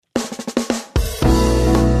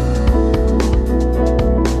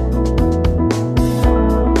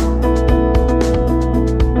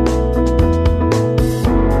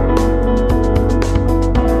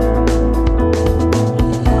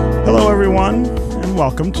afternoon, and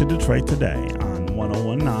welcome to Detroit Today on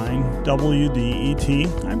 1019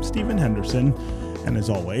 WDET. I'm Stephen Henderson, and as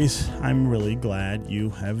always, I'm really glad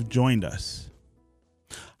you have joined us.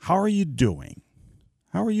 How are you doing?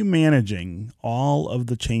 How are you managing all of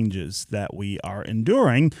the changes that we are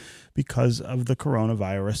enduring because of the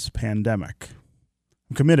coronavirus pandemic?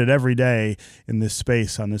 I'm committed every day in this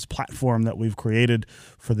space, on this platform that we've created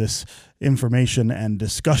for this information and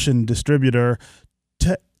discussion distributor,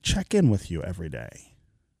 to check in with you every day.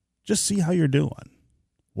 Just see how you're doing.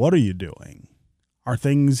 What are you doing? Are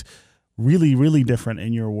things really, really different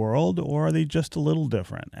in your world, or are they just a little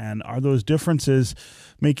different? And are those differences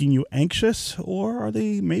making you anxious, or are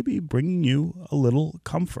they maybe bringing you a little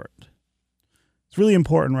comfort? It's really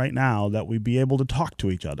important right now that we be able to talk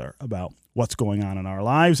to each other about what's going on in our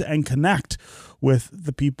lives and connect with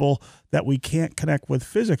the people that we can't connect with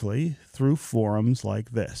physically through forums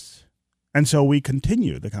like this. And so we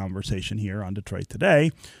continue the conversation here on Detroit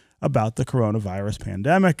Today about the coronavirus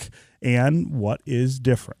pandemic and what is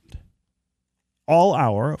different. All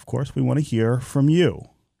hour, of course, we want to hear from you.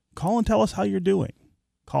 Call and tell us how you're doing.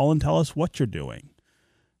 Call and tell us what you're doing.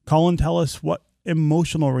 Call and tell us what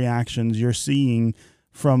emotional reactions you're seeing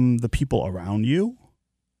from the people around you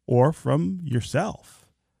or from yourself.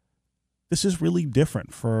 This is really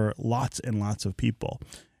different for lots and lots of people.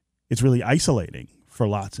 It's really isolating for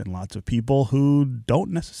lots and lots of people who don't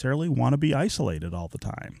necessarily want to be isolated all the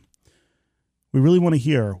time. We really want to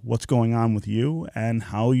hear what's going on with you and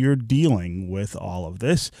how you're dealing with all of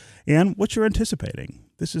this and what you're anticipating.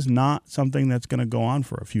 This is not something that's going to go on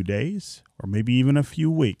for a few days or maybe even a few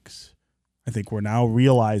weeks. I think we're now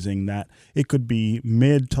realizing that it could be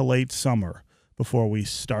mid to late summer before we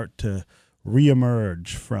start to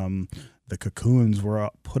reemerge from the cocoons we're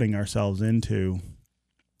putting ourselves into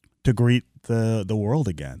to greet the world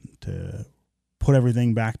again, to put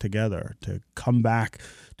everything back together, to come back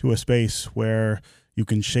to a space where you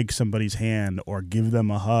can shake somebody's hand or give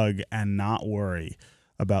them a hug and not worry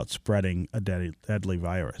about spreading a deadly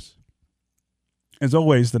virus. As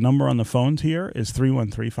always, the number on the phones here is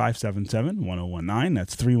 313-577-1019.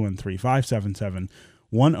 That's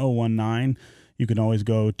 313-577-1019. You can always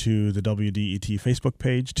go to the WDET Facebook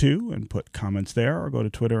page, too, and put comments there, or go to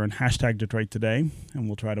Twitter and hashtag Detroit Today, and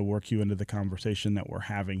we'll try to work you into the conversation that we're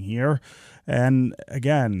having here. And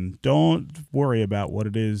again, don't worry about what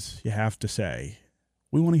it is you have to say.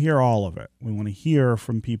 We want to hear all of it. We want to hear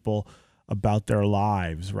from people about their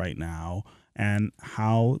lives right now and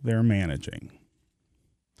how they're managing.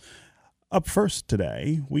 Up first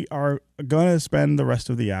today, we are going to spend the rest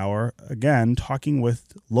of the hour, again, talking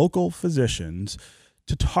with local physicians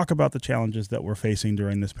to talk about the challenges that we're facing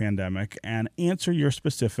during this pandemic and answer your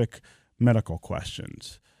specific medical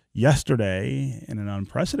questions. Yesterday, in an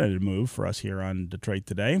unprecedented move for us here on Detroit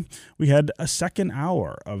Today, we had a second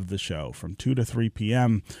hour of the show from 2 to 3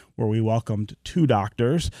 p.m. where we welcomed two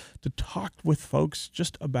doctors to talk with folks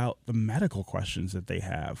just about the medical questions that they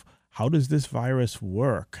have. How does this virus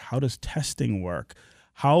work? How does testing work?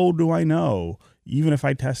 How do I know, even if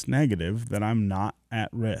I test negative, that I'm not at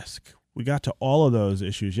risk? We got to all of those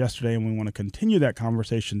issues yesterday, and we want to continue that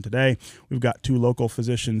conversation today. We've got two local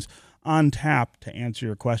physicians on tap to answer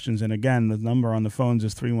your questions. And again, the number on the phones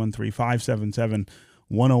is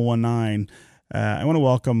 313-577-1019. I want to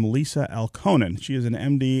welcome Lisa Elkonen. She is an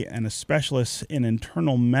MD and a specialist in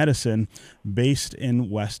internal medicine based in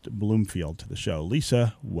West Bloomfield to the show.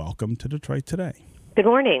 Lisa, welcome to Detroit Today. Good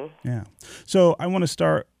morning. Yeah. So I want to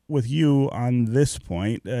start with you on this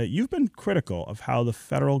point. You've been critical of how the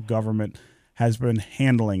federal government has been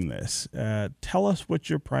handling this. Tell us what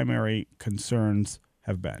your primary concerns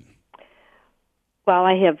have been. Well,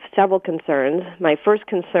 I have several concerns. My first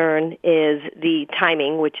concern is the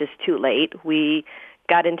timing, which is too late. We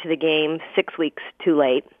got into the game 6 weeks too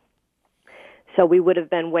late. So we would have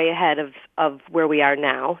been way ahead of where we are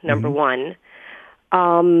now, number one.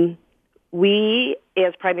 We,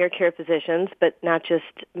 as primary care physicians, but not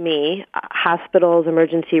just me, hospitals,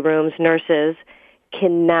 emergency rooms, nurses,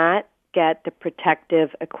 cannot get the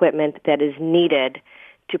protective equipment that is needed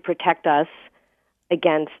to protect us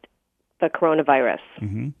against the coronavirus.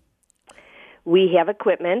 Mm-hmm. We have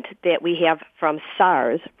equipment that we have from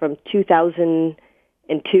SARS from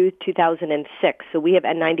 2002, 2006. So we have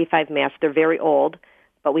N95 masks. They're very old,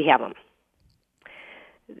 but we have them.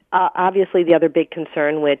 Obviously, the other big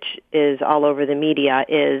concern, which is all over the media,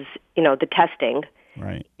 is, the testing.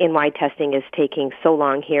 Right. And why testing is taking so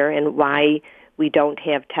long here and why we don't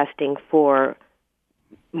have testing for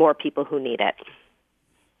more people who need it.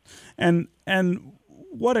 And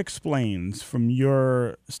what explains, from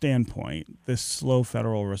your standpoint, this slow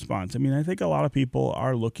federal response? I mean, I think a lot of people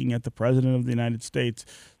are looking at the President of the United States,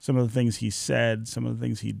 some of the things he said, some of the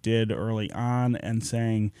things he did early on, and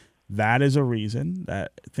saying that is a reason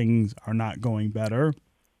that things are not going better.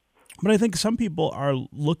 But I think some people are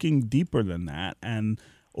looking deeper than that and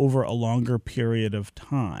over a longer period of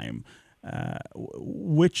time.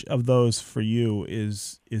 Which of those for you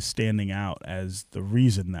is standing out as the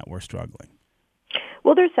reason that we're struggling?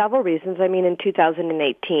 Well, there's several reasons. I mean, in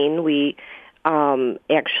 2018, we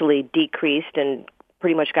actually decreased and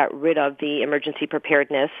pretty much got rid of the emergency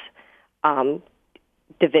preparedness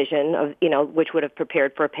division of, which would have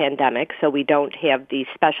prepared for a pandemic. So we don't have the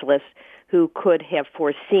specialists who could have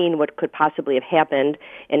foreseen what could possibly have happened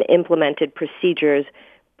and implemented procedures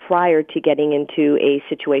prior to getting into a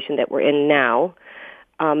situation that we're in now.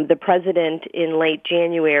 The president in late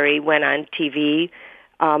January went on TV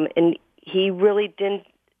and he really didn't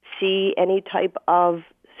see any type of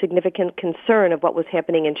significant concern of what was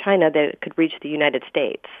happening in China that could reach the United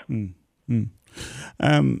States.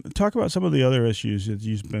 Talk about some of the other issues that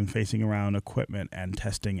you've been facing around equipment and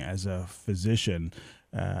testing as a physician.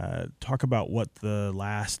 Talk about what the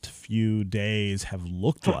last few days have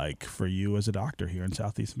looked like for you as a doctor here in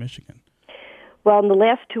Southeast Michigan. Well, in the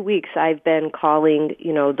last 2 weeks, I've been calling,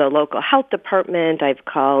 the local health department. I've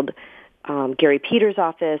called Gary Peters'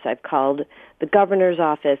 office. I've called the governor's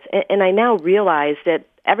office. And I now realize that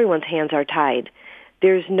everyone's hands are tied.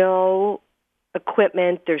 There's no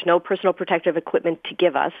equipment. There's no personal protective equipment to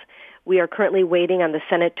give us. We are currently waiting on the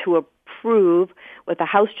Senate to approve what the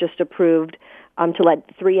House just approved to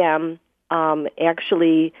let 3M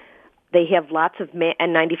actually, they have lots of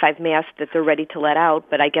N95 masks that they're ready to let out,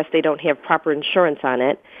 but I guess they don't have proper insurance on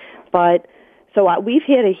it. But so we've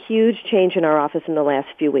had a huge change in our office in the last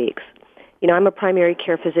few weeks. I'm a primary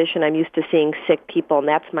care physician. I'm used to seeing sick people, and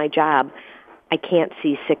that's my job. I can't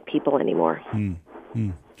see sick people anymore.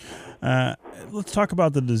 Let's talk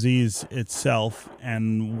about the disease itself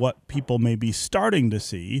and what people may be starting to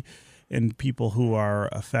see in people who are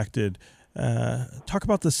affected. Talk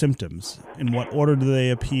about the symptoms. In what order do they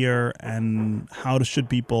appear, and how should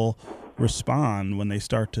people respond when they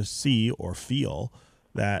start to see or feel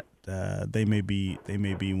that they may be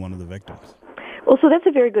one of the victims? Well, so that's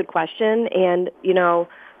a very good question, and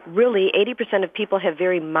really 80% of people have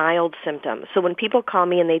very mild symptoms. So when people call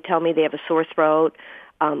me and they tell me they have a sore throat,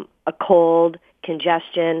 a cold,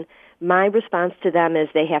 congestion, my response to them is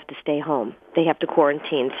they have to stay home. They have to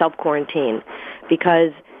quarantine, self-quarantine,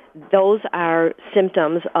 because those are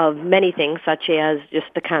symptoms of many things, such as just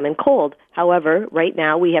the common cold. However, right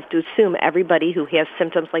now we have to assume everybody who has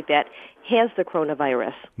symptoms like that has the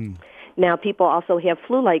coronavirus. Now, people also have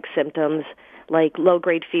flu-like symptoms like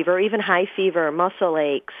low-grade fever, even high fever, muscle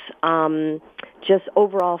aches, just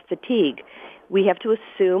overall fatigue. We have to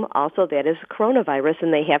assume also that is coronavirus,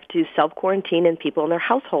 and they have to self-quarantine, and people in their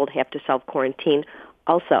household have to self-quarantine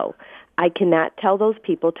also. I cannot tell those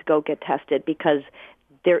people to go get tested because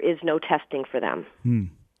there is no testing for them.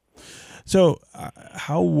 So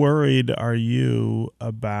how worried are you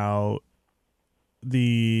about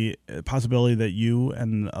the possibility that you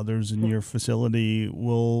and others in your facility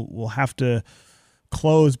will have to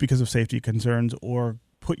close because of safety concerns, or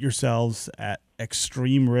put yourselves at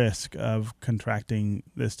extreme risk of contracting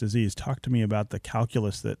this disease? Talk to me about the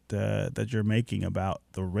calculus that you're making about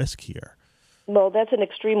the risk here. Well, that's an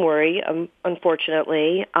extreme worry,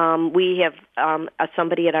 unfortunately. We have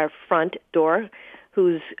somebody at our front door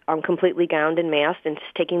who's completely gowned and masked and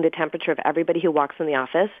taking the temperature of everybody who walks in the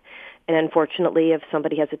office. And unfortunately, if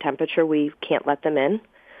somebody has a temperature, we can't let them in.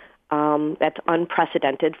 That's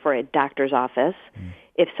unprecedented for a doctor's office.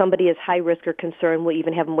 If somebody is high risk or concerned, we'll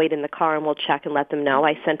even have them wait in the car and we'll check and let them know.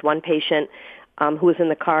 I sent one patient who was in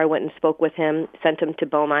the car, went and spoke with him, sent him to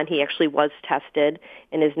Beaumont. He actually was tested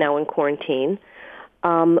and is now in quarantine.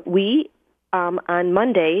 We, on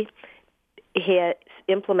Monday, had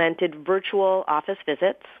implemented virtual office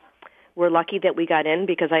visits. We're lucky that we got in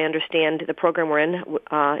because I understand the program we're in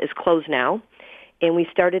is closed now. And we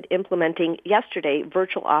started implementing yesterday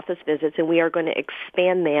virtual office visits, and we are going to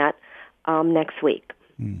expand that next week.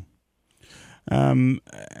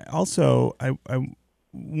 Also, I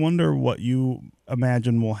wonder what you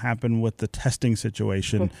imagine will happen with the testing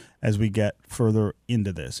situation as we get further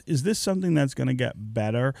into this. Is this something that's going to get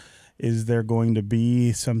better? Is there going to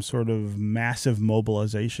be some sort of massive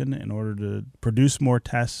mobilization in order to produce more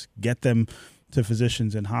tests, get them to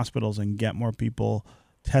physicians and hospitals, and get more people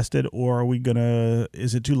tested? Or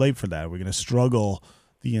is it too late for that? Are we going to struggle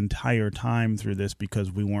the entire time through this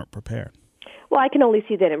because we weren't prepared? Well, I can only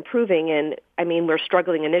see that improving, and I mean, we're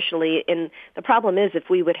struggling initially, and the problem is if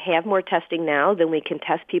we would have more testing now, then we can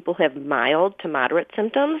test people who have mild to moderate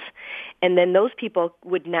symptoms, and then those people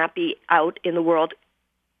would not be out in the world,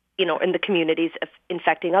 in the communities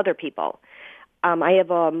infecting other people. I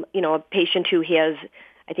have, a patient who has,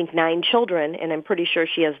 I think, 9 children, and I'm pretty sure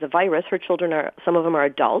she has the virus. Her children some of them are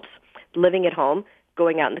adults, living at home,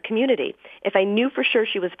 going out in the community. If I knew for sure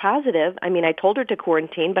she was positive, I mean, I told her to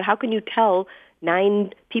quarantine, but how can you tell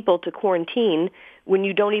 9 people to quarantine when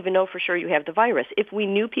you don't even know for sure you have the virus? If we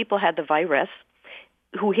knew people had the virus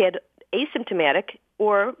who had asymptomatic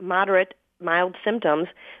or moderate, mild symptoms,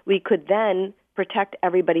 we could then protect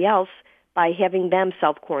everybody else by having them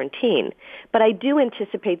self-quarantine. But I do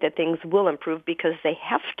anticipate that things will improve because they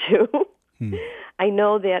have to. I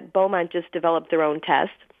know that Beaumont just developed their own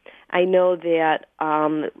test. I know that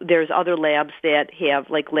there's other labs that have,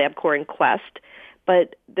 like LabCorp and Quest,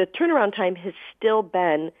 but the turnaround time has still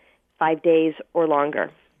been 5 days or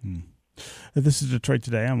longer. This is Detroit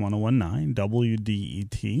Today on 101.9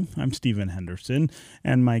 WDET. I'm Stephen Henderson,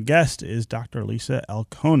 and my guest is Dr. Lisa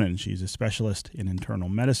Elkonen. She's a specialist in internal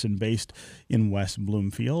medicine based in West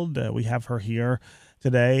Bloomfield. We have her here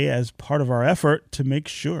today as part of our effort to make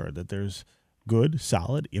sure that there's good,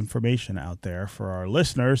 solid information out there for our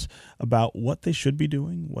listeners about what they should be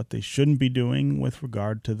doing, what they shouldn't be doing with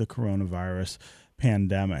regard to the coronavirus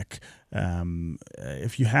pandemic.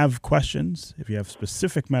 If you have questions, if you have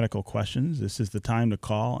specific medical questions, this is the time to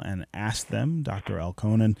call and ask them. Dr.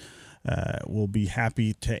 Elkonen will be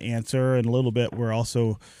happy to answer. In a little bit, we're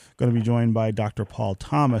also going to be joined by Dr. Paul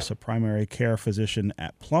Thomas, a primary care physician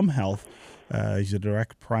at Plum Health. He's a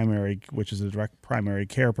direct primary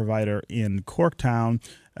care provider in Corktown.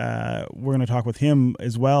 We're going to talk with him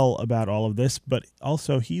as well about all of this, but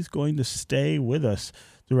also he's going to stay with us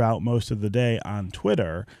throughout most of the day on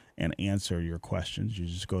Twitter and answer your questions. You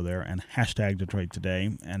just go there and hashtag Detroit Today,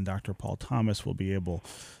 and Dr. Paul Thomas will be able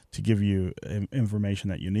to give you information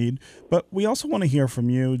that you need. But we also want to hear from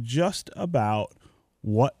you just about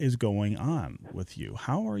what is going on with you.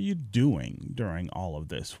 How are you doing during all of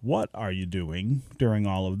this? What are you doing during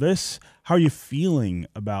all of this? How are you feeling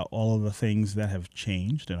about all of the things that have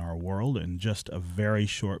changed in our world in just a very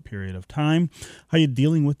short period of time? How are you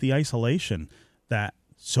dealing with the isolation that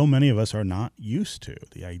so many of us are not used to?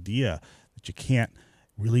 The idea that you can't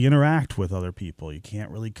really interact with other people. You can't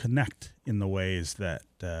really connect in the ways that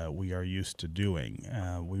we are used to doing.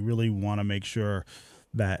 We really want to make sure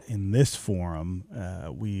that in this forum,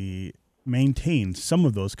 we maintain some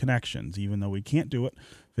of those connections, even though we can't do it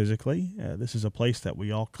physically. This is a place that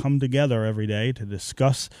we all come together every day to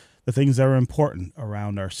discuss the things that are important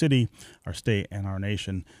around our city, our state, and our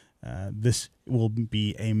nation. This will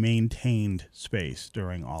be a maintained space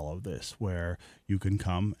during all of this where you can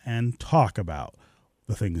come and talk about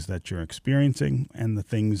the things that you're experiencing and the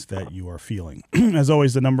things that you are feeling. As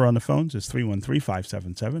always, the number on the phones is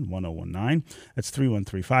 313-577-1019. That's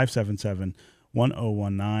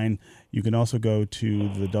 313-577-1019. You can also go to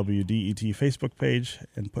the WDET Facebook page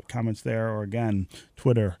and put comments there, or again,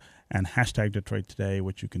 Twitter and hashtag Detroit Today,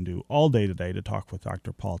 which you can do all day today to talk with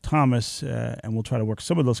Dr. Paul Thomas, and we'll try to work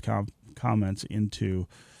some of those comments into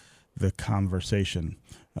the conversation.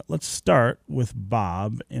 Let's start with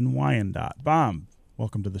Bob in Wyandotte. Bob,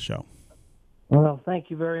 welcome to the show. Well, thank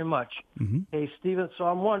you very much. Mm-hmm. Hey, Stephen, so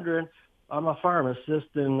I'm wondering, I'm a pharmacist,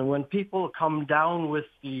 and when people come down with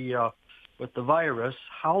the virus,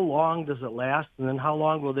 how long does it last, and then how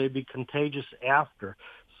long will they be contagious after?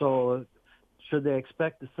 So should they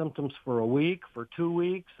expect the symptoms for a week, for 2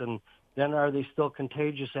 weeks, and then are they still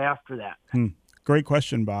contagious after that? Great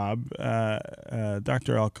question, Bob.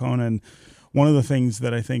 Dr. Elkonen, one of the things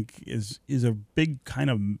that I think is a big kind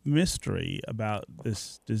of mystery about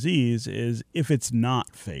this disease is if it's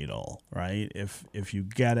not fatal, right? If you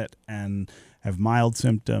get it and have mild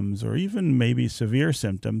symptoms or even maybe severe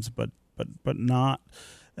symptoms, but not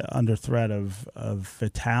under threat of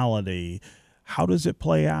fatality, how does it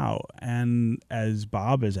play out? And as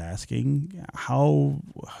Bob is asking, how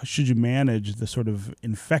should you manage the sort of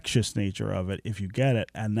infectious nature of it if you get it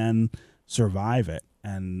and then survive it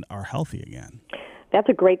and are healthy again? That's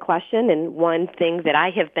a great question, and one thing that I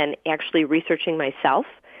have been actually researching myself,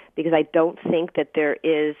 because I don't think that there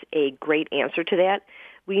is a great answer to that.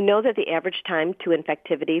 We know that the average time to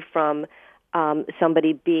infectivity from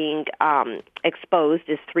somebody being exposed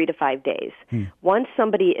is 3 to 5 days. Once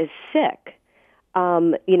somebody is sick,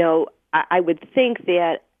 I would think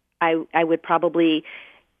that I would probably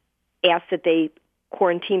ask that they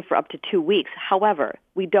quarantine for up to 2 weeks. However,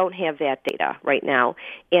 we don't have that data right now.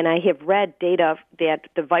 And I have read data that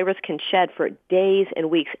the virus can shed for days and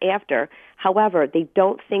weeks after. However, they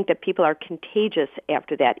don't think that people are contagious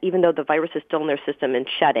after that, even though the virus is still in their system and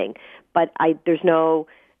shedding. But there's no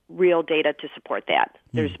real data to support that.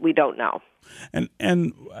 We don't know.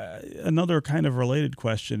 And another kind of related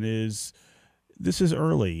question is, this is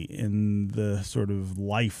early in the sort of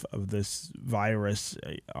life of this virus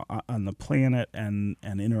on the planet and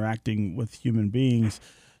interacting with human beings.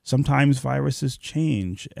 Sometimes viruses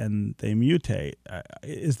change and they mutate.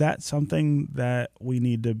 Is that something that we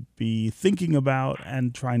need to be thinking about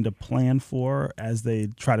and trying to plan for as they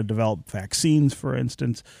try to develop vaccines, for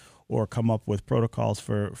instance, or come up with protocols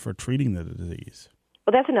for treating the disease?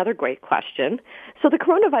 Well, that's another great question. So the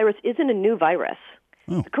coronavirus isn't a new virus.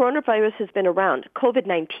 Oh. The coronavirus has been around.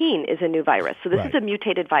 COVID-19 is a new virus. So this is a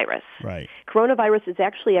mutated virus. Right. Coronavirus is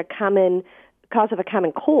actually a common cause of a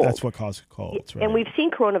common cold. That's what causes colds, right? And we've seen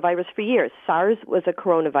coronavirus for years. SARS was a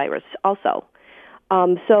coronavirus also.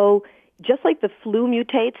 So just like the flu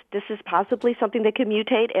mutates, this is possibly something that could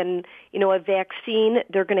mutate. And, a vaccine,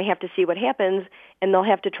 they're going to have to see what happens, and they'll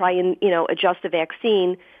have to try and, adjust the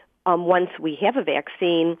vaccine once we have a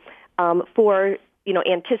vaccine for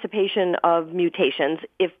anticipation of mutations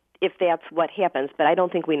if that's what happens. But I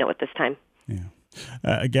don't think we know at this time. Yeah.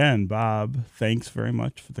 Again, Bob, thanks very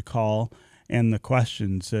much for the call and the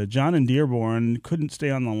questions. John in Dearborn couldn't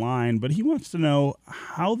stay on the line, but he wants to know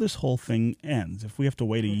how this whole thing ends. If we have to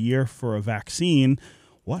wait a year for a vaccine,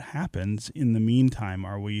 what happens in the meantime?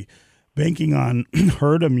 Are we banking on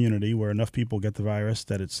herd immunity where enough people get the virus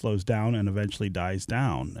that it slows down and eventually dies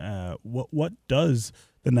down? What does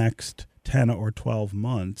the next 10 or 12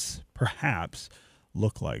 months perhaps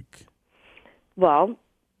look like? Well,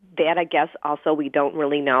 that, I guess, also we don't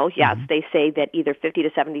really know. Yes, they say that either 50 to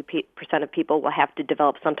 70% of people will have to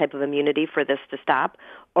develop some type of immunity for this to stop,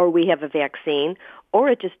 or we have a vaccine, or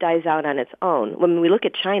it just dies out on its own. When we look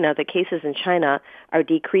at China, the cases in China are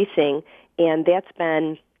decreasing, and that's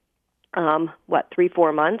been,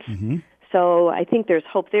 3-4 months? Mm-hmm. So I think there's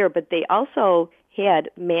hope there. But they also had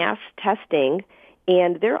mass testing,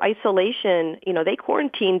 and their isolation, they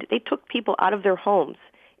quarantined, they took people out of their homes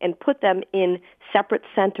and put them in separate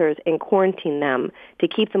centers and quarantined them to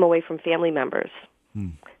keep them away from family members.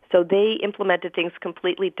 So they implemented things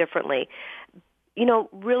completely differently.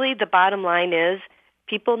 Really the bottom line is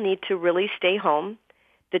people need to really stay home.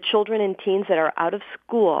 The children and teens that are out of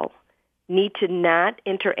school need to not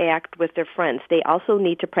interact with their friends. They also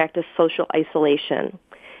need to practice social isolation.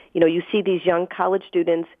 You see these young college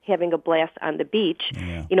students having a blast on the beach.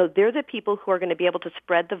 Yeah. They're the people who are going to be able to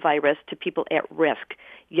spread the virus to people at risk.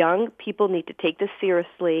 Young people need to take this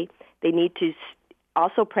seriously. They need to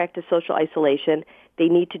also practice social isolation. They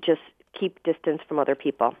need to just keep distance from other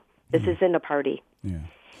people. This isn't a party.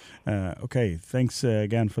 Yeah. Okay. Thanks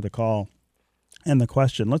again for the call and the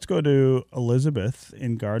question. Let's go to Elizabeth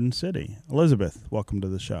in Garden City. Elizabeth, welcome to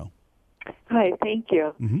the show. Hi, thank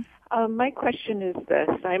you. Mm-hmm. My question is this.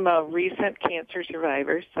 I'm a recent cancer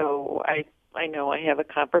survivor, so I know I have a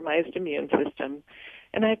compromised immune system,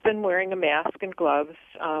 and I've been wearing a mask and gloves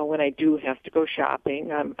when I do have to go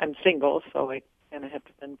shopping. I'm single, so I kind of have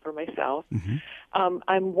to fend for myself. Mm-hmm.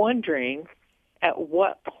 I'm wondering at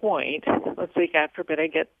what point, let's say, God forbid, I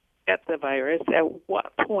get the virus, at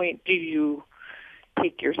what point do you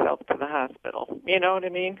take yourself to the hospital? You know what I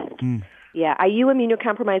mean? Mm. Yeah. Are you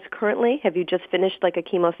immunocompromised currently? Have you just finished like a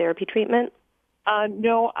chemotherapy treatment?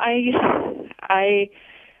 No,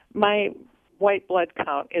 my white blood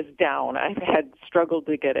count is down. I've had struggled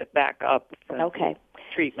to get it back up since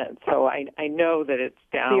treatment, so I know that it's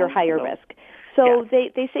down. So you're higher risk. So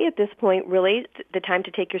they say at this point, really, the time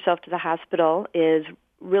to take yourself to the hospital is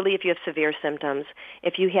really if you have severe symptoms.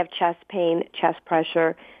 If you have chest pain, chest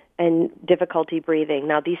pressure, and difficulty breathing.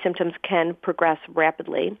 Now, these symptoms can progress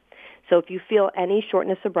rapidly. So if you feel any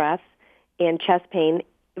shortness of breath and chest pain,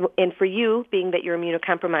 and for you, being that you're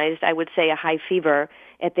immunocompromised, I would say a high fever,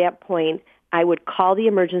 at that point, I would call the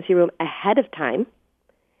emergency room ahead of time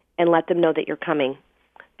and let them know that you're coming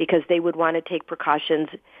because they would want to take precautions,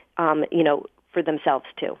 for themselves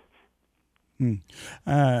too.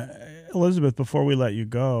 Elizabeth, before we let you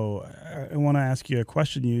go, I want to ask you a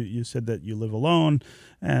question. You said that you live alone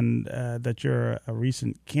and that you're a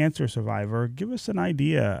recent cancer survivor. Give us an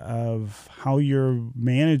idea of how you're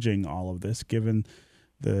managing all of this, given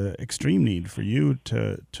the extreme need for you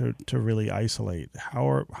to really isolate.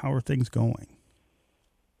 How are things going?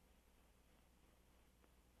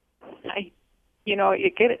 You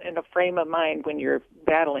get in a frame of mind when you're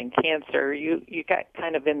battling cancer. You get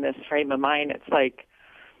kind of in this frame of mind. It's like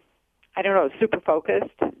I don't know, super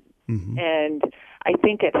focused. Mm-hmm. And I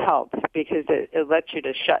think it helps because it lets you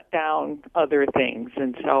to shut down other things.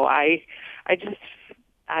 And so I'm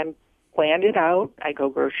planned it out. I go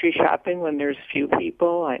grocery shopping when there's few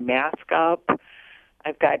people. I mask up.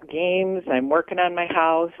 I've got games. I'm working on my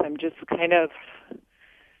house. I'm just kind of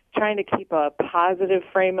trying to keep a positive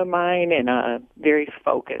frame of mind and a very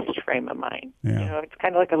focused frame of mind. Yeah. It's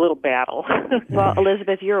kind of like a little battle. Well,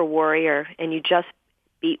 Elizabeth, you're a warrior, and you just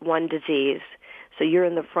beat one disease. So you're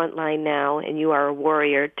in the front line now, and you are a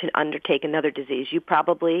warrior to undertake another disease. You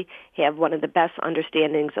probably have one of the best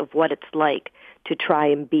understandings of what it's like to try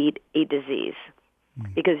and beat a disease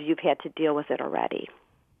because you've had to deal with it already.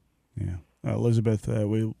 Yeah. Elizabeth,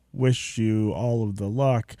 we wish you all of the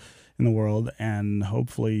luck in the world, and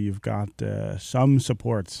hopefully you've got some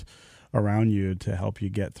supports around you to help you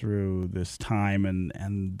get through this time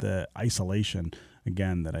and the isolation,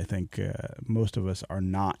 again, that I think most of us are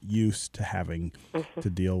not used to having to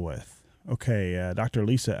deal with. Okay, Dr.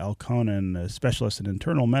 Lisa L. Conan, a specialist in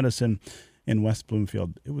internal medicine in West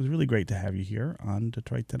Bloomfield, it was really great to have you here on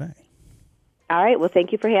Detroit Today. All right. Well,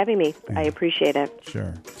 thank you for having me. Yeah. I appreciate it.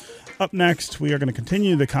 Sure. Up next, we are going to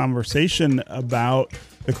continue the conversation about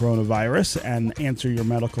the coronavirus and answer your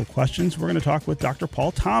medical questions. We're going to talk with Dr.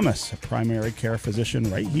 Paul Thomas, a primary care physician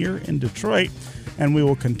right here in Detroit, and we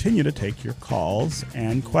will continue to take your calls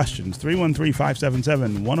and questions.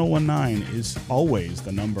 313-577-1019 is always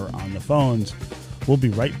the number on the phones. We'll be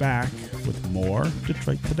right back with more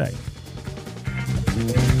Detroit Today.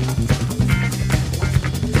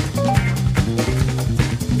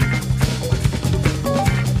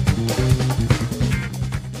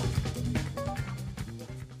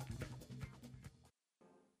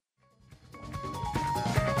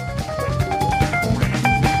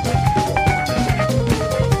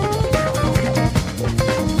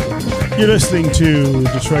 You're listening to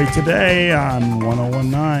Detroit Today on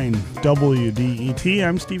 1019 WDET.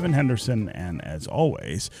 I'm Stephen Henderson, and as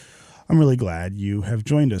always, I'm really glad you have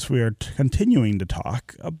joined us. We are continuing to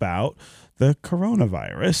talk about the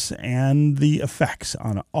coronavirus and the effects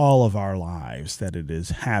on all of our lives that it is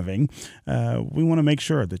having. We want to make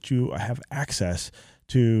sure that you have access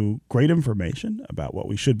to great information about what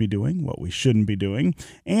we should be doing, what we shouldn't be doing,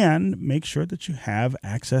 and make sure that you have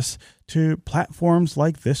access to platforms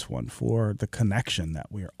like this one for the connection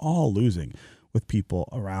that we are all losing with people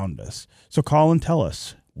around us. So call and tell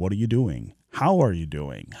us, what are you doing? How are you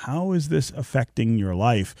doing? How is this affecting your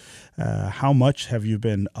life? How much have you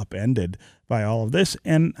been upended by all of this?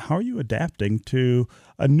 And how are you adapting to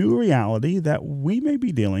a new reality that we may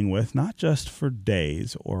be dealing with, not just for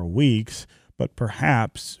days or weeks, but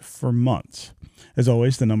perhaps for months? As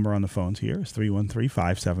always, the number on the phones here is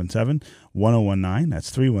 313-577-1019.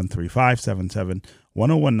 That's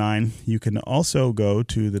 313-577-1019. You can also go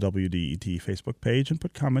to the WDET Facebook page and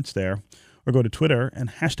put comments there, or go to Twitter and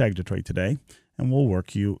hashtag Detroit Today, and we'll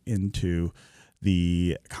work you into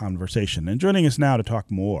the conversation. And joining us now to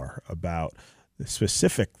talk more about the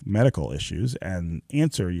specific medical issues and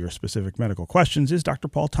answer your specific medical questions is Dr.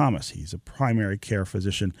 Paul Thomas. He's a primary care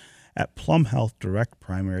physician at Plum Health Direct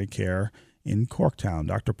Primary Care in Corktown.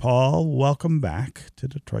 Dr. Paul, welcome back to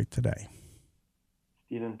Detroit Today.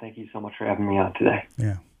 Stephen, thank you so much for having me on today.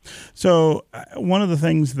 Yeah. So one of the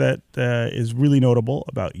things that is really notable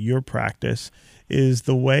about your practice is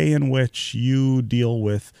the way in which you deal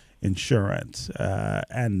with insurance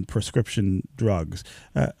and prescription drugs.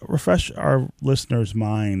 Refresh our listeners'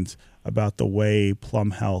 minds about the way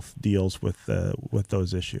Plum Health deals with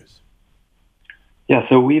those issues. Yeah,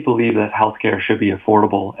 so we believe that healthcare should be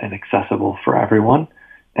affordable and accessible for everyone.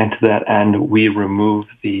 And to that end, we remove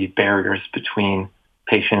the barriers between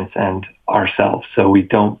patients and ourselves. So we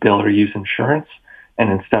don't bill or use insurance, and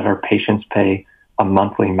instead our patients pay a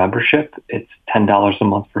monthly membership. It's $10 a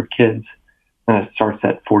month for kids, and it starts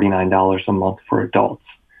at $49 a month for adults.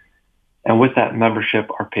 And with that membership,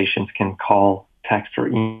 our patients can call, text, or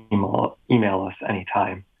email us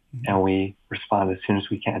anytime, and we respond as soon as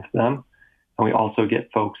we can to them. And we also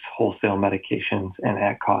get folks wholesale medications and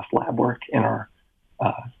at-cost lab work in our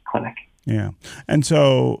clinic. Yeah. And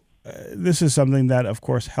so this is something that, of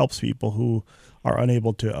course, helps people who are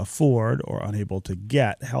unable to afford or unable to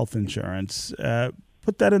get health insurance.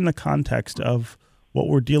 Put that in the context of what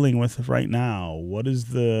we're dealing with right now. What is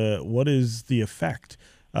the effect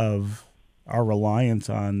of our reliance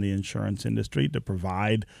on the insurance industry to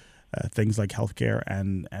provide things like healthcare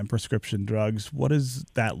and prescription drugs? What does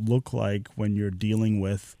that look like when you're dealing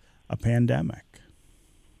with a pandemic?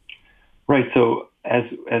 Right. So as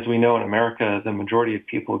we know in America, the majority of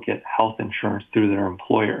people get health insurance through their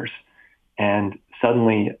employers. And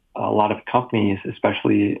suddenly a lot of companies,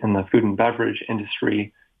 especially in the food and beverage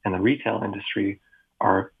industry and the retail industry,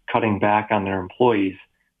 are cutting back on their employees.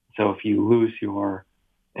 So if you lose your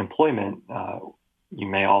employment, you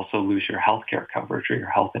may also lose your health care coverage or your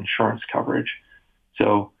health insurance coverage.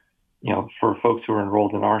 So, for folks who are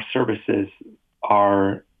enrolled in our services,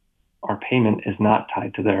 our payment is not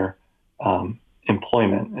tied to their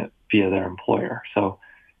employment via their employer. So,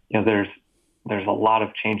 there's a lot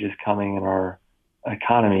of changes coming in our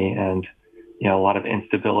economy and, a lot of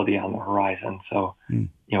instability on the horizon. So,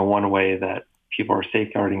 one way that people are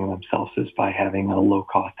safeguarding themselves is by having a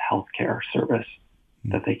low-cost healthcare service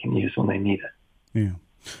that they can use when they need it. Yeah.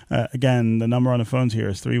 Again, the number on the phones here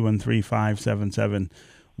is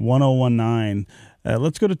 313-577-1019.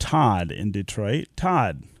 Let's go to Todd in Detroit.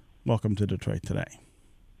 Todd, welcome to Detroit Today.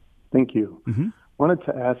 Thank you. Wanted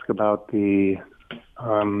to ask about the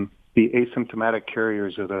asymptomatic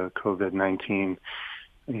carriers of the COVID-19.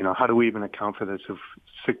 How do we even account for this if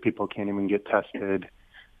sick people can't even get tested?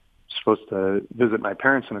 Supposed to visit my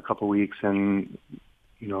parents in a couple of weeks and,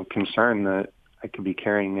 concerned that I could be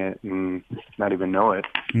carrying it and not even know it.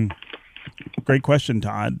 Great question,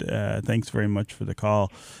 Todd. Thanks very much for the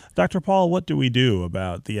call. Dr. Paul, what do we do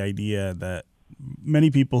about the idea that many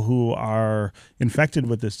people who are infected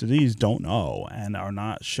with this disease don't know and are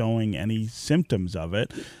not showing any symptoms of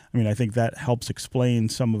it? I mean, I think that helps explain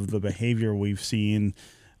some of the behavior we've seen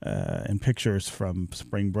in pictures from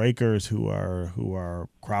spring breakers who are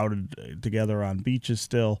crowded together on beaches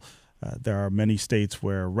still. There are many states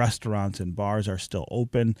where restaurants and bars are still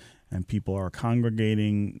open and people are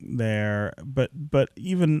congregating there. But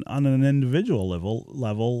even on an individual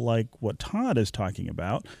level, like what Todd is talking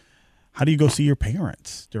about, how do you go see your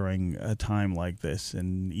parents during a time like this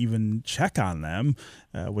and even check on them,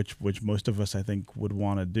 which most of us, I think, would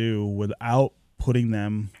want to do without putting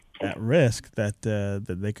them at risk that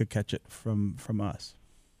they could catch it from us?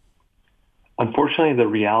 Unfortunately, the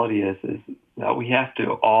reality is that we have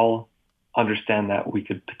to all understand that we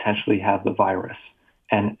could potentially have the virus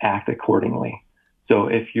and act accordingly. So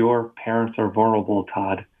if your parents are vulnerable,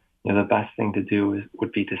 Todd, the best thing to do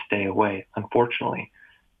would be to stay away. Unfortunately,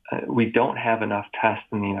 we don't have enough tests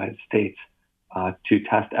in the United States to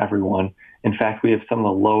test everyone. In fact, we have some of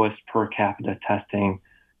the lowest per capita testing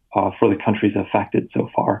for the countries affected so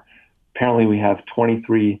far. Apparently, we have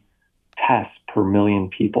 23 tests per million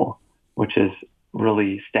people, which is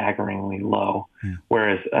really staggeringly low,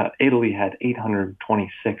 whereas Italy had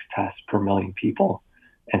 826 tests per million people,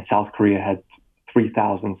 and South Korea had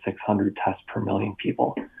 3,600 tests per million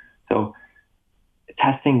people. So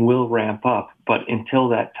testing will ramp up, but until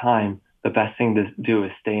that time, the best thing to do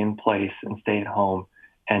is stay in place and stay at home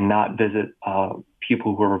and not visit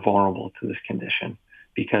people who are vulnerable to this condition,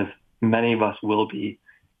 because many of us will be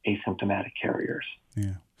asymptomatic carriers.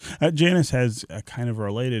 Yeah. Janice has a kind of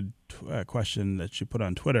related question that she put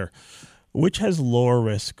on Twitter. Which has lower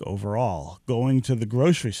risk overall, going to the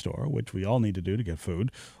grocery store, which we all need to do to get food,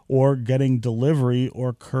 or getting delivery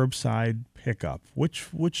or curbside pickup? Which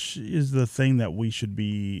is the thing that we should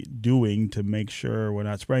be doing to make sure we're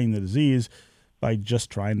not spreading the disease by just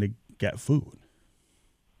trying to get food?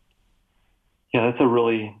 Yeah, that's a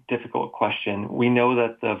really difficult question. We know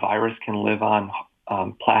that the virus can live on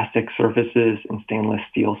plastic surfaces and stainless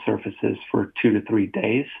steel surfaces for 2 to 3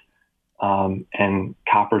 days, and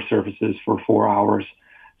copper surfaces for 4 hours.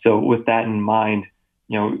 So with that in mind,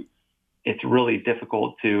 it's really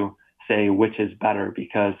difficult to say which is better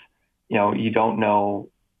because, you don't know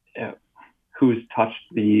who's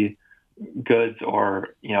touched the goods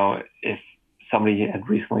or, if somebody had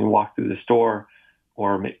recently walked through the store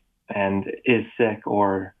and is sick,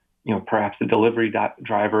 or perhaps the delivery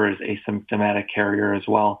driver is asymptomatic carrier as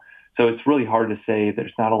well. So it's really hard to say.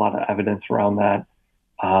 There's not a lot of evidence around that.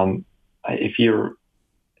 It's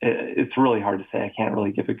really hard to say. I can't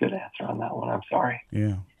really give a good answer on that one. I'm sorry.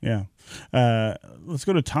 Yeah. Let's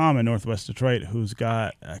go to Tom in Northwest Detroit, who's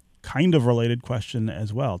got a kind of related question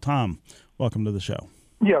as well. Tom, welcome to the show.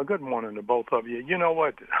 Yeah, good morning to both of you. You know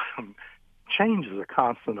what? Change is a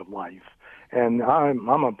constant of life. And I'm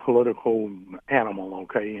a political animal,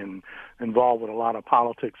 okay, and involved with a lot of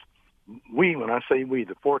politics. When I say we,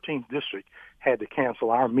 the 14th district had to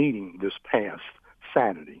cancel our meeting this past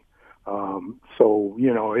Saturday. So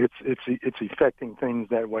it's affecting things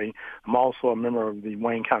that way. I'm also a member of the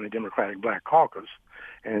Wayne County Democratic Black Caucus,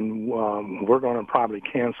 and we're going to probably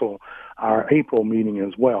cancel our April meeting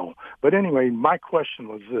as well. But anyway, my question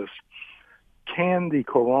was this. Can the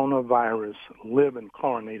coronavirus live in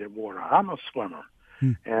chlorinated water? I'm a swimmer,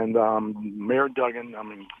 And Mayor Duggan,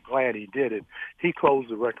 I'm glad he did it. He closed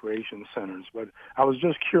the recreation centers. But I was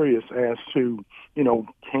just curious as to,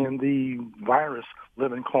 can the virus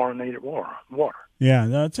live in chlorinated water? Yeah,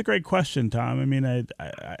 that's a great question, Tom. I mean,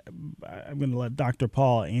 I'm going to let Dr.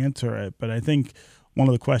 Paul answer it, but I think one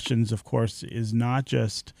of the questions, of course, is not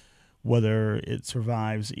just whether it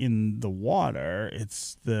survives in the water.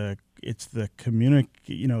 It's the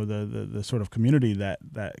community, the sort of community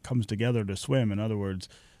that comes together to swim. In other words,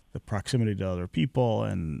 the proximity to other people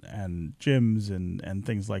and gyms and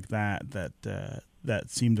things like that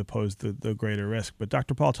seem to pose the greater risk. But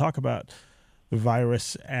Dr. Paul, talk about the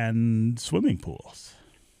virus and swimming pools.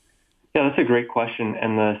 Yeah, that's a great question.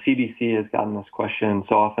 And the CDC has gotten this question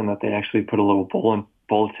so often that they actually put a little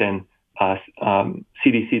bulletin,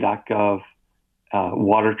 cdc.gov,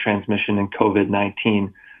 water transmission and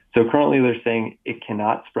COVID-19. So currently they're saying it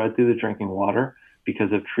cannot spread through the drinking water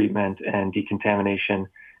because of treatment and decontamination.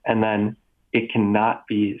 And then it cannot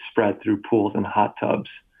be spread through pools and hot tubs.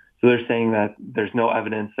 So they're saying that there's no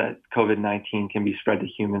evidence that COVID-19 can be spread to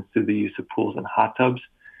humans through the use of pools and hot tubs,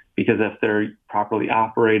 because if they're properly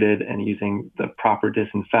operated and using the proper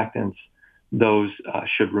disinfectants, those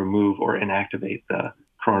should remove or inactivate the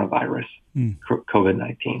coronavirus,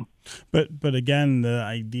 COVID-19. But again, the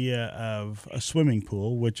idea of a swimming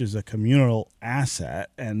pool, which is a communal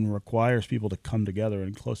asset and requires people to come together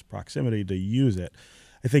in close proximity to use it,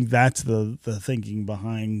 I think that's the thinking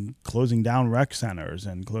behind closing down rec centers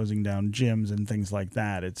and closing down gyms and things like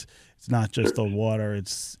that. It's not just the water;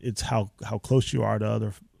 it's how close you are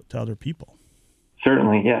to other people.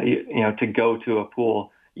 Certainly, yeah. To go to a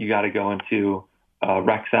pool, you got to go into a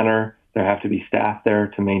rec center. There have to be staff there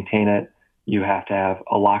to maintain it. You have to have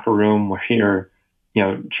a locker room where you're,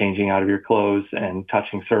 changing out of your clothes and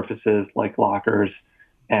touching surfaces like lockers.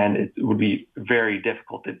 And it would be very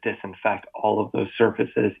difficult to disinfect all of those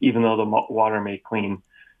surfaces, even though the water may be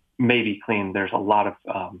clean. There's a lot of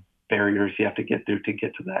barriers you have to get through to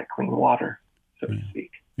get to that clean water, so to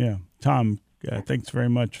speak. Yeah. Tom, thanks very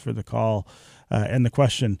much for the call and the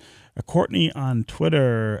question. Courtney on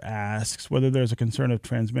Twitter asks whether there's a concern of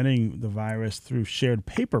transmitting the virus through shared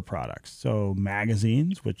paper products, so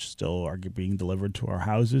magazines, which still are being delivered to our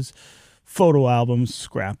houses, photo albums,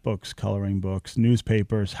 scrapbooks, coloring books,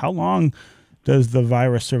 newspapers. How long does the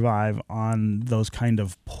virus survive on those kind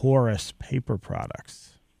of porous paper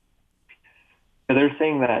products? They're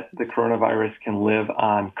saying that the coronavirus can live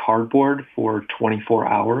on cardboard for 24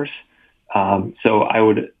 hours. So I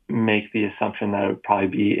would make the assumption that it would probably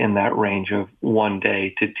be in that range of 1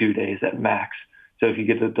 day to 2 days at max. So if you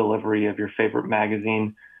get the delivery of your favorite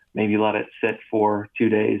magazine, maybe let it sit for 2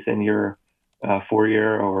 days in your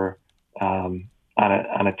foyer or on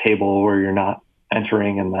a table where you're not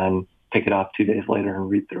entering, and then pick it up 2 days later and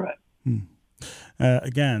read through it.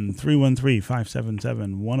 Again,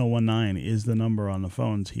 313-577-1019 is the number on the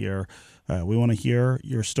phones here. We want to hear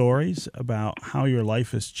your stories about how your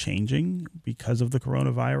life is changing because of the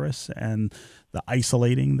coronavirus and the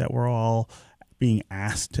isolating that we're all being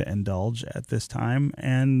asked to indulge at this time.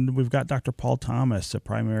 And we've got Dr. Paul Thomas, a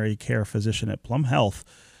primary care physician at Plum Health,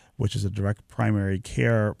 which is a direct primary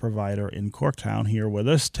care provider in Corktown, here with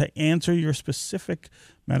us to answer your specific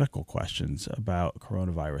medical questions about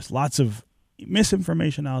coronavirus. Lots of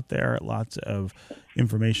misinformation out there, lots of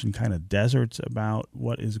information kind of deserts about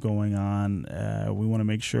what is going on. We want to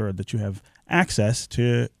make sure that you have access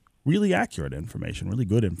to really accurate information, really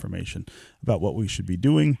good information about what we should be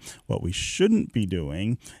doing, what we shouldn't be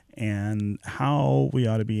doing, and how we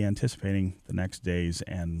ought to be anticipating the next days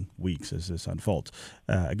and weeks as this unfolds.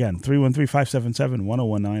 Again,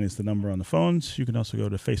 313-577-1019 is the number on the phones. You can also go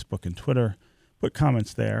to Facebook and Twitter, put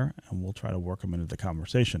comments there, and we'll try to work them into the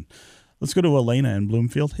conversation. Let's go to Elena in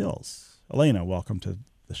Bloomfield Hills. Elena, welcome to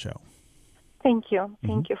the show. Thank you.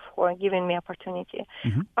 Thank you for giving me opportunity.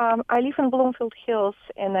 Mm-hmm. I live in Bloomfield Hills,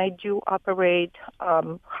 and I do operate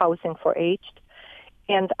housing for aged.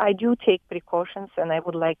 And I do take precautions, and I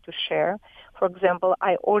would like to share. For example,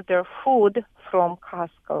 I order food from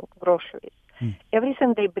Costco, groceries.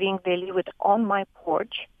 Everything they bring, they leave it on my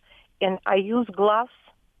porch. And I use gloves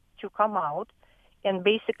to come out and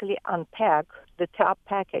basically unpack the top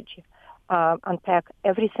package, unpack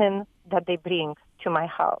everything that they bring to my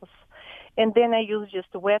house. And then I use just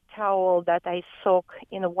a wet towel that I soak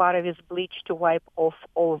in water with bleach to wipe off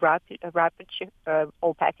all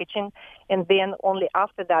all packaging. And then only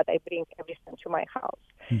after that, I bring everything to my house.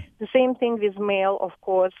 The same thing with mail, of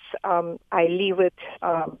course. I leave it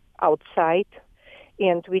outside.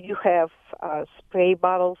 And we do have spray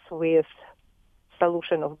bottles with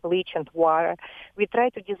solution of bleach and water. We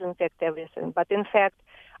try to disinfect everything. But in fact,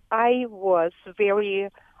 I was very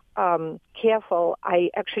careful. I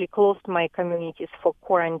actually closed my communities for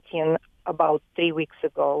quarantine about 3 weeks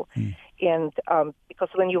ago. And because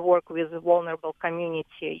when you work with a vulnerable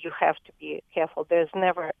community, you have to be careful. There's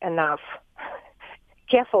never enough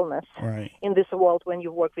carefulness in this world when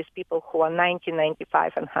you work with people who are 90,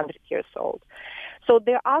 95, and 100 years old. So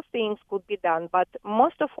there are things could be done, but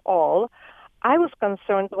most of all, I was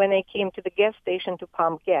concerned when I came to the gas station to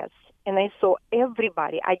pump gas, and I saw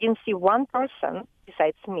everybody. I didn't see one person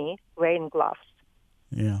besides me wearing gloves.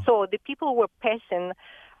 Yeah. So the people were passing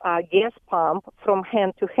gas pump from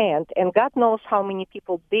hand to hand, and God knows how many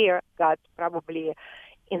people there got probably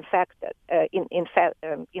infected.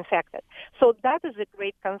 So that is a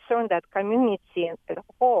great concern, that community as a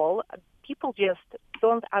whole, people just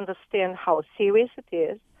don't understand how serious it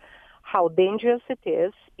is, how dangerous it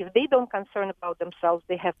is. If they don't concern about themselves,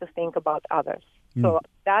 they have to think about others. So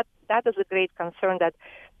that is a great concern, that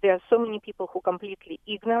there are so many people who are completely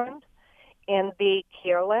ignorant and they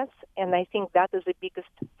care less, and I think that is the biggest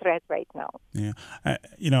threat right now. Yeah.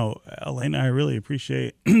 Elena, I really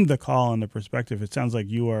appreciate the call and the perspective. It sounds like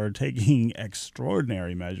you are taking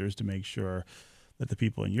extraordinary measures to make sure that the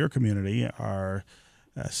people in your community are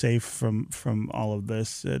safe from all of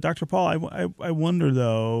this. Dr. Paul, I wonder,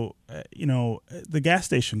 though, the gas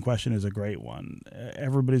station question is a great one.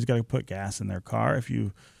 Everybody's got to put gas in their car. If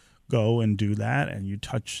you go and do that and you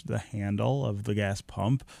touch the handle of the gas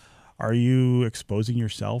pump, are you exposing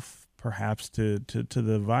yourself perhaps to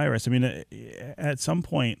the virus? I mean, at some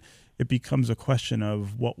point, it becomes a question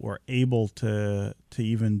of what we're able to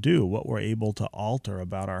even do, what we're able to alter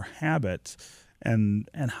about our habits, and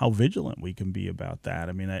how vigilant we can be about that.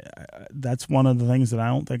 I mean, that's one of the things that I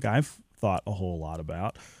don't think I've thought a whole lot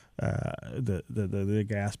about, the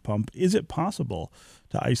gas pump. Is it possible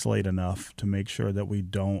to isolate enough to make sure that we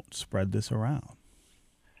don't spread this around?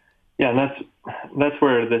 Yeah, and that's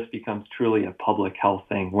where this becomes truly a public health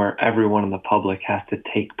thing, where everyone in the public has to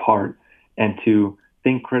take part and to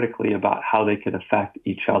think critically about how they could affect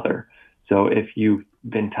each other. So if you've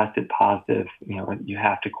been tested positive, you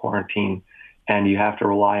have to quarantine, and you have to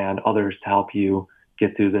rely on others to help you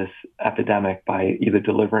get through this epidemic by either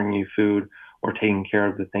delivering you food or taking care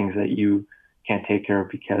of the things that you can't take care of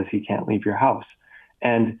because you can't leave your house.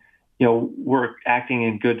 And, we're acting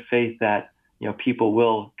in good faith that people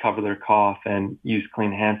will cover their cough and use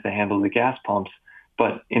clean hands to handle the gas pumps.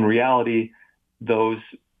 But in reality, those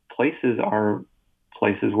places are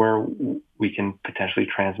places where we can potentially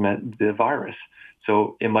transmit the virus.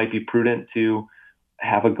 So it might be prudent to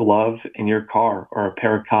have a glove in your car or a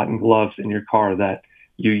pair of cotton gloves in your car that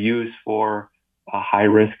you use for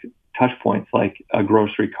high-risk touch points like a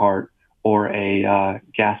grocery cart or a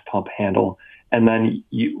gas pump handle. And then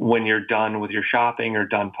when you're done with your shopping or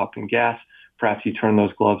done pumping gas, perhaps you turn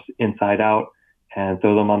those gloves inside out and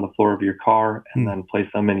throw them on the floor of your car and then place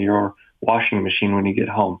them in your washing machine when you get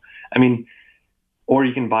home. I mean, or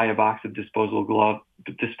you can buy a box of disposable gloves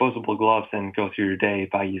and go through your day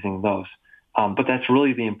by using those. But that's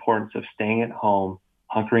really the importance of staying at home,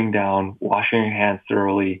 hunkering down, washing your hands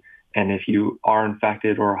thoroughly, and if you are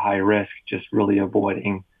infected or high risk, just really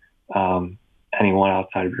avoiding anyone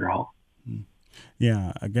outside of your home.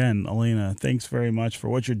 Yeah, again, Elena, thanks very much for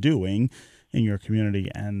what you're doing in your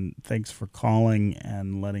community, and thanks for calling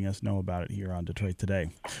and letting us know about it here on Detroit Today.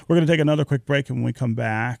 We're going to take another quick break, and when we come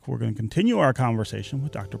back, we're going to continue our conversation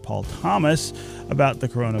with Dr. Paul Thomas about the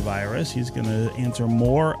coronavirus. He's going to answer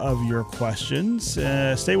more of your questions.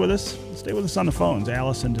 Stay with us. Stay with us on the phones.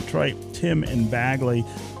 Alice in Detroit, Tim in Bagley,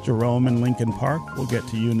 Jerome in Lincoln Park. We'll get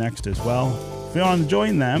to you next as well. If you want to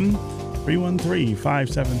join them,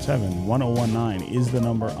 313-577-1019 is the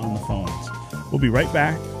number on the phones. We'll be right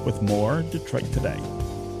back with more Detroit Today.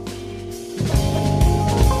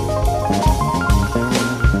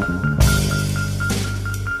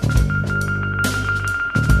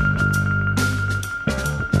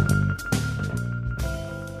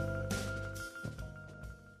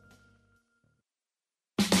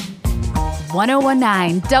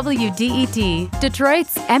 .1019 WDET,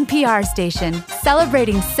 Detroit's NPR station,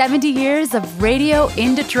 celebrating 70 years of radio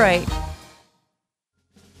in Detroit.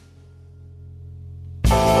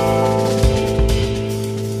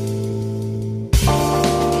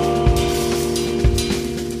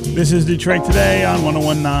 This is Detroit Today on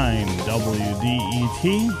 1019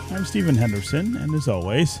 WDET. I'm Stephen Henderson, and as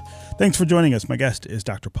always, thanks for joining us. My guest is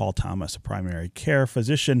Dr. Paul Thomas, a primary care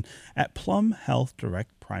physician at Plum Health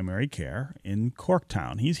Direct Primary Care in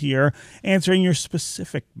Corktown. He's here answering your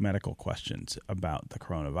specific medical questions about the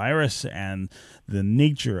coronavirus and the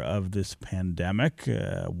nature of this pandemic,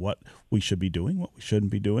 what we should be doing, what we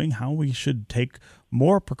shouldn't be doing, how we should take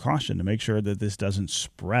more precaution to make sure that this doesn't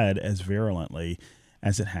spread as virulently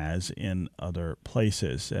as it has in other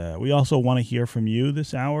places. We also want to hear from you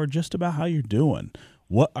this hour just about how you're doing.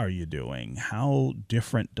 What are you doing? How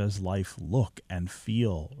different does life look and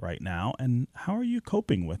feel right now? And how are you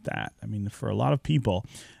coping with that? I mean, for a lot of people,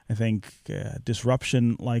 I think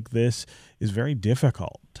disruption like this is very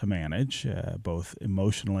difficult to manage, both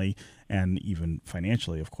emotionally and even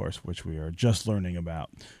financially, of course, which we are just learning about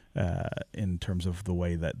in terms of the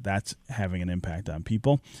way that that's having an impact on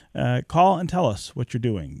people. Call and tell us what you're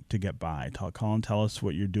doing to get by. Call and tell us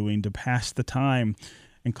what you're doing to pass the time.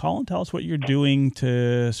 And call and tell us what you're doing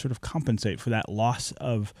to sort of compensate for that loss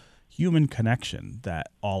of human connection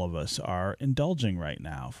that all of us are indulging right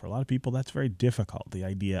now. For a lot of people, that's very difficult, the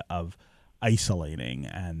idea of isolating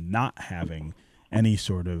and not having any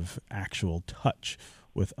sort of actual touch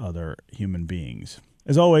with other human beings.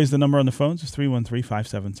 As always, the number on the phones is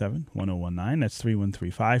 313-577-1019. That's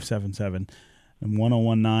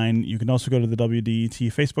 313-577-1019. You can also go to the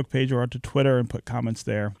WDET Facebook page or to Twitter and put comments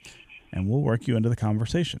there, and we'll work you into the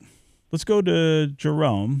conversation. Let's go to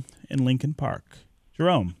Jerome in Lincoln Park.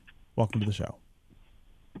 Jerome, welcome to the show.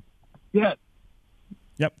 Yeah.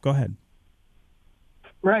 Yep, go ahead.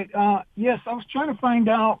 Right. Yes, I was trying to find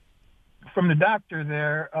out from the doctor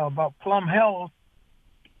there about Plum Health.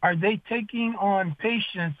 Are they taking on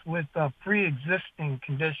patients with a pre-existing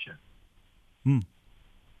condition?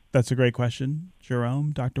 That's a great question,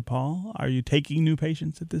 Jerome. Dr. Paul, are you taking new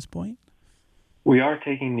patients at this point? We are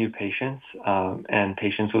taking new patients, and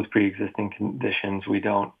patients with pre-existing conditions. We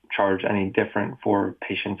don't charge any different for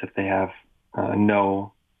patients if they have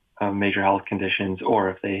no major health conditions or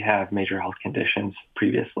if they have major health conditions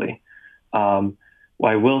previously.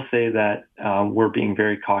 Well, I will say that we're being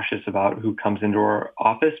very cautious about who comes into our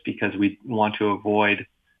office because we want to avoid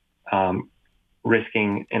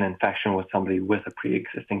risking an infection with somebody with a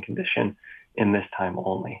pre-existing condition in this time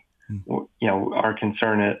only. You know, our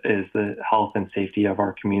concern is the health and safety of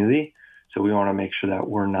our community, so we want to make sure that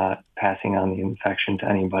we're not passing on the infection to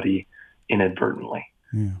anybody inadvertently.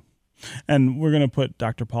 Yeah. And we're going to put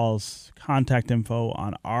Dr. Paul's contact info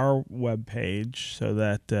on our webpage so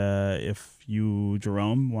that if you,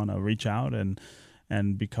 Jerome, want to reach out and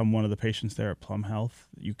become one of the patients there at Plum Health,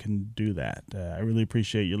 you can do that. I really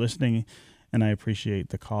appreciate you listening, and I appreciate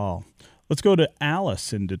the call. Let's go to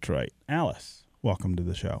Alice in Detroit. Alice, welcome to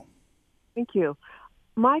the show. Thank you.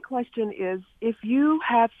 My question is, if you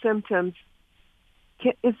have symptoms,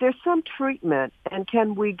 is there some treatment, and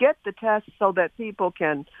can we get the test so that people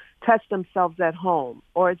can test themselves at home,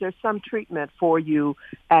 or is there some treatment for you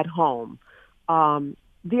at home?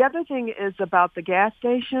 The other thing is about the gas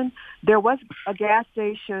station. There was a gas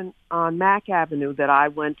station on Mack Avenue that I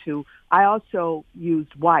went to. I also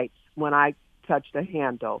used wipes when I touched the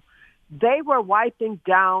handle. They were wiping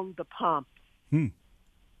down the pumps,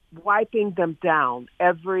 wiping them down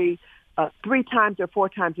every 3 times or 4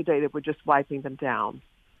 times a day. They were just wiping them down.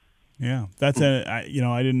 Yeah, that's I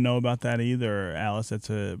didn't know about that either, Alice.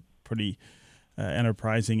 That's a pretty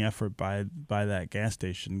enterprising effort by that gas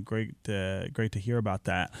station. Great to hear about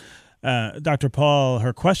that. Dr. Paul,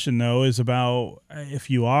 her question though is about if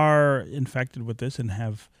you are infected with this and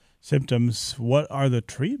have symptoms, what are the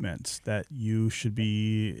treatments that you should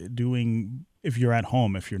be doing if you're at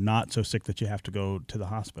home, if you're not so sick that you have to go to the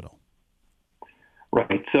hospital?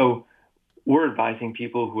 Right. So we're advising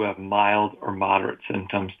people who have mild or moderate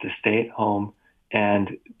symptoms to stay at home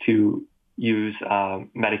and to use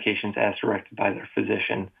medications as directed by their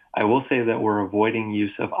physician. I will say that we're avoiding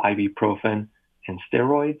use of ibuprofen and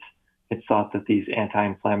steroids. It's thought that these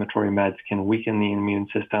anti-inflammatory meds can weaken the immune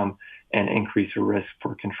system and increase your risk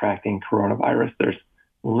for contracting coronavirus. There's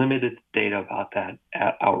limited data about that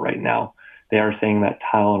out right now. They are saying that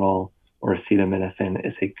Tylenol or acetaminophen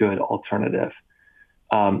is a good alternative.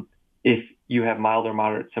 If you have mild or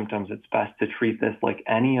moderate symptoms, it's best to treat this like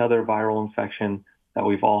any other viral infection that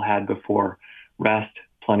we've all had before. Rest,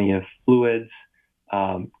 plenty of fluids,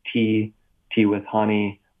 tea with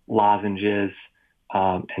honey, lozenges,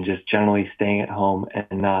 and just generally staying at home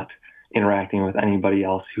and not interacting with anybody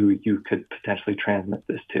else who you could potentially transmit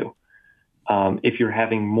this to. If you're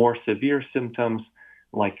having more severe symptoms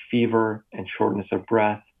like fever and shortness of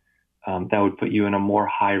breath, that would put you in a more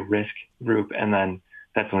high risk group. And then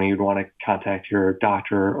that's when you'd want to contact your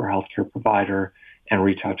doctor or healthcare provider and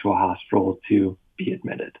reach out to a hospital to be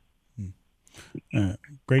admitted.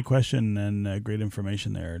 Great question and great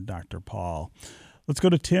information there, Dr. Paul. Let's go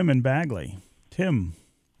to Tim in Bagley. Tim,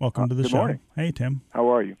 welcome to the show. Morning. Hey, Tim. How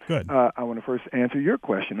are you? Good. I want to first answer your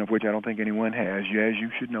question, of which I don't think anyone has. As you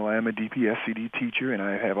should know, I am a DPS-CD teacher, and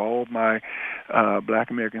I have all of my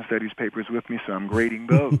Black American Studies papers with me, so I'm grading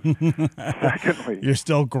those. Secondly, you're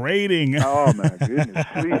still grading. Oh, my goodness.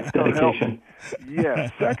 Please don't help me.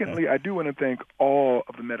 Yeah. Secondly, I do want to thank all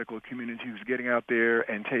of the medical community who's getting out there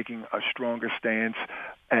and taking a stronger stance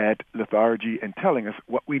at lethargy and telling us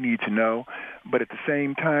what we need to know. But at the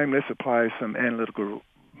same time, let's apply some analytical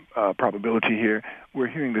probability here. We're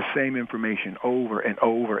hearing the same information over and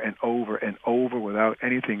over and over and over without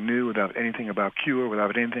anything new, without anything about cure,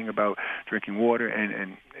 without anything about drinking water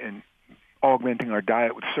and augmenting our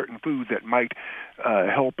diet with certain foods that might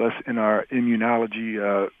help us in our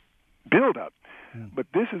immunology build-up. But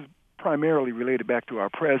this is primarily related back to our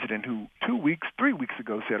president, who 3 weeks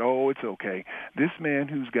ago said, oh, it's okay. This man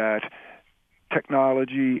who's got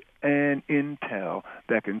technology and intel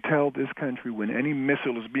that can tell this country when any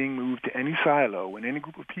missile is being moved to any silo, when any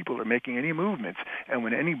group of people are making any movements, and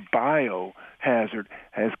when any biohazard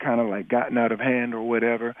has kind of like gotten out of hand or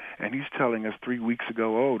whatever, and he's telling us 3 weeks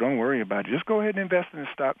ago, oh, don't worry about it, just go ahead and invest in the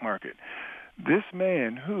stock market. This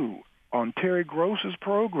man who, on Terry Gross's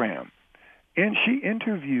program, and she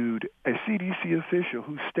interviewed a CDC official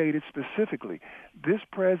who stated specifically, this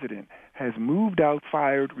president has moved out,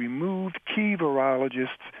 fired, removed key virologists,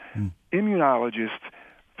 immunologists,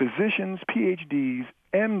 physicians, PhDs,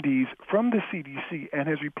 MDs from the CDC and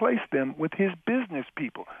has replaced them with his business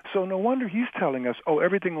people. So no wonder he's telling us, oh,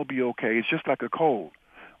 everything will be okay. It's just like a cold.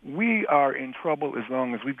 We are in trouble as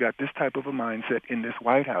long as we've got this type of a mindset in this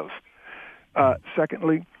White House.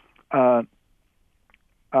 Secondly,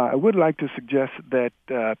 I would like to suggest that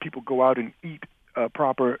people go out and eat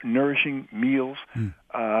proper, nourishing meals.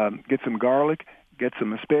 Get some garlic, get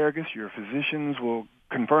some asparagus. Your physicians will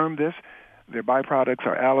confirm this. Their byproducts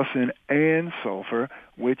are allicin and sulfur,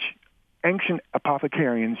 which ancient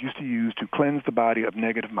apothecarians used to use to cleanse the body of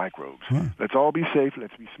negative microbes. Let's all be safe.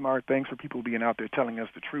 Let's be smart. Thanks for people being out there telling us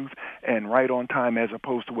the truth and right on time as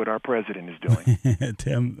opposed to what our president is doing.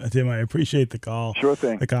 Tim, I appreciate the call. Sure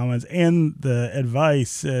thing. The comments and the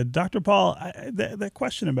advice. Dr. Paul, that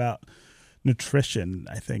question about nutrition,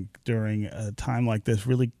 I think, during a time like this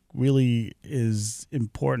really is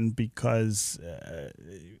important because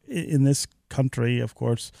in this country, of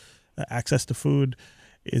course, access to food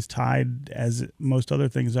is tied, as most other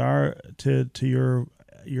things are, to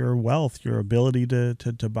your wealth, your ability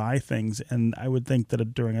to buy things. And I would think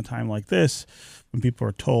that during a time like this, when people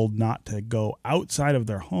are told not to go outside of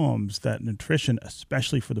their homes, that nutrition,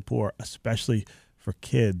 especially for the poor, especially for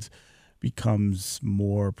kids, becomes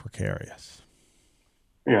more precarious.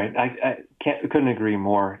 Right. I couldn't agree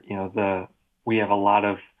more. We have a lot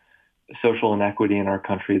of social inequity in our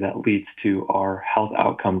country that leads to our health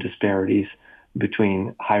outcome disparities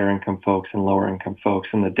between higher income folks and lower income folks,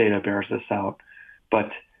 and the data bears this out. But,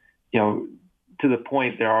 to the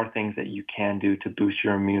point, there are things that you can do to boost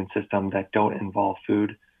your immune system that don't involve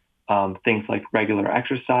food. Things like regular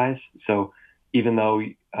exercise. So even though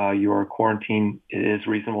you are quarantined, it is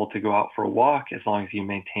reasonable to go out for a walk as long as you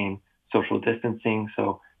maintain social distancing.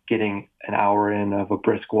 So getting an hour in of a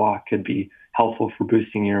brisk walk could be helpful for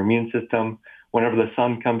boosting your immune system. Whenever the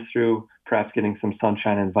sun comes through, perhaps getting some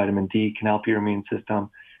sunshine and vitamin D can help your immune system.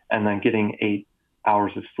 And then getting 8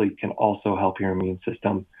 hours of sleep can also help your immune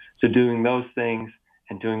system. So doing those things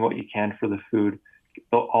and doing what you can for the food,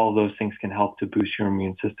 all those things can help to boost your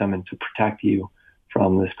immune system and to protect you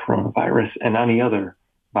from this coronavirus and any other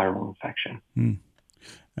viral infection.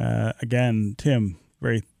 Again, Tim,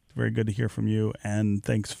 very, very good to hear from you, and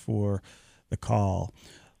thanks for the call.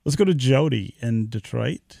 Let's go to Jody in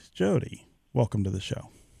Detroit. Jody, welcome to the show.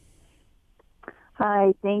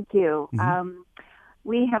 Hi, thank you. Mm-hmm.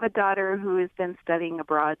 We have a daughter who has been studying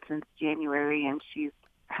abroad since January, and she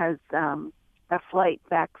has a flight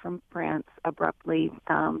back from France abruptly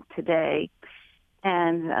today,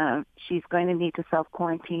 and she's going to need to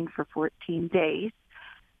self-quarantine for 14 days.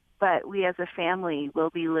 But we as a family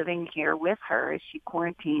will be living here with her as she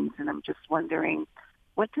quarantines, and I'm just wondering,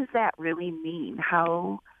 what does that really mean?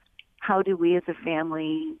 How do we as a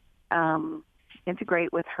family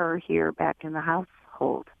integrate with her here back in the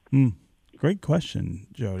household? Great question,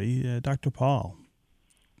 Jody. Dr. Paul.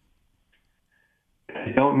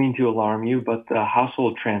 I don't mean to alarm you, but the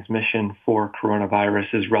household transmission for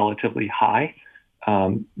coronavirus is relatively high.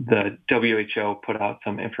 The WHO put out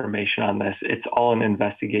some information on this. It's all an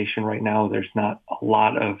investigation right now. There's not a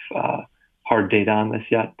lot of hard data on this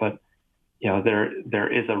yet, but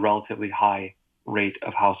there is a relatively high rate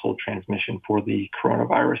of household transmission for the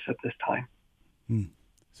coronavirus at this time.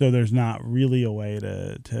 So there's not really a way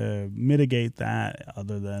to mitigate that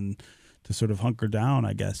other than to sort of hunker down,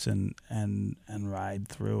 I guess, and ride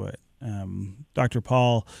through it. Dr.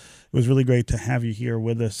 Paul, it was really great to have you here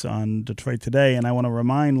with us on Detroit Today. And I want to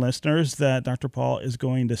remind listeners that Dr. Paul is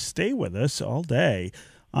going to stay with us all day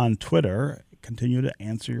on Twitter, continue to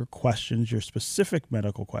answer your questions, your specific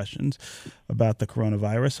medical questions about the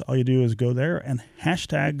coronavirus. All you do is go there and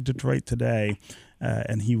hashtag Detroit Today,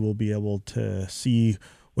 and he will be able to see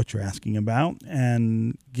what you're asking about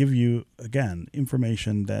and give you, again,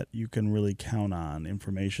 information that you can really count on,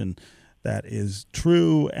 information that is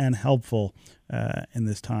true and helpful in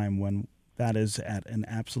this time when that is at an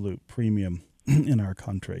absolute premium in our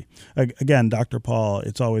country. Again, Dr. Paul,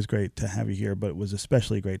 it's always great to have you here, but it was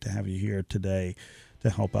especially great to have you here today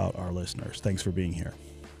to help out our listeners. Thanks for being here.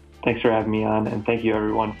 Thanks for having me on, and thank you,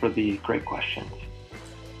 everyone, for the great questions.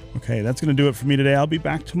 Okay, that's going to do it for me today. I'll be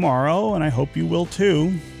back tomorrow, and I hope you will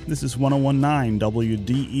too. This is 101.9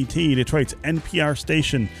 WDET, Detroit's NPR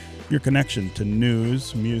station, your connection to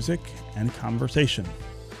news, music, and conversation.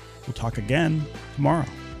 We'll talk again tomorrow.